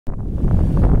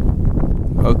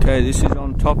Okay, this is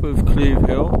on top of Cleeve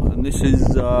Hill, and this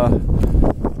is hole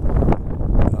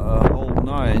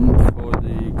 9 for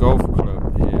the golf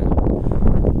club here.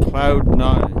 Cloud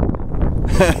 9.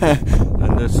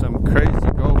 And there's some crazy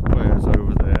golf players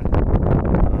over there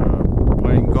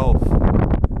playing golf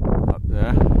up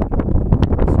there.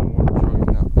 Someone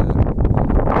joining up there.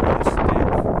 There's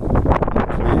Steve and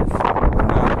Cleeve.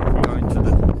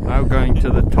 Now going to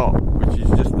the top, which is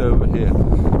just over here.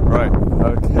 Right,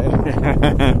 okay.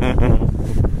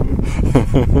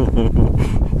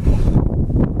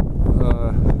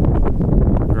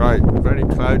 Right, very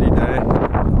cloudy day,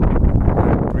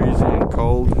 very breezy and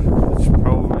cold. It's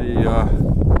probably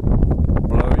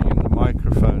blowing in the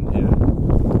microphone here.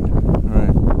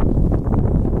 Right.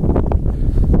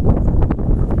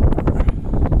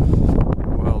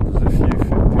 Well, there's a few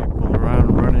people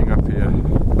around running up here, and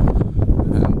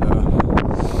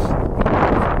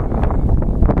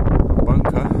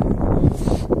bunker,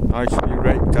 nicely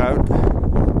raked out.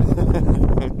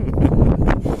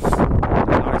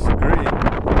 Nice green,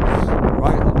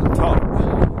 right on the top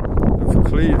of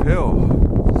Cleeve Hill.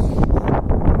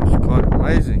 It's quite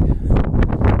amazing.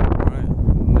 Right,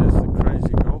 and there's the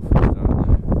crazy golfers down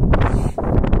there.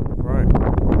 Right,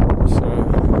 so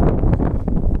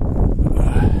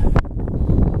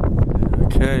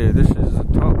okay, this is the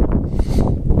top.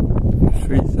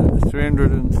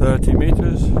 330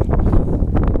 meters,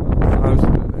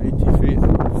 1,080 feet.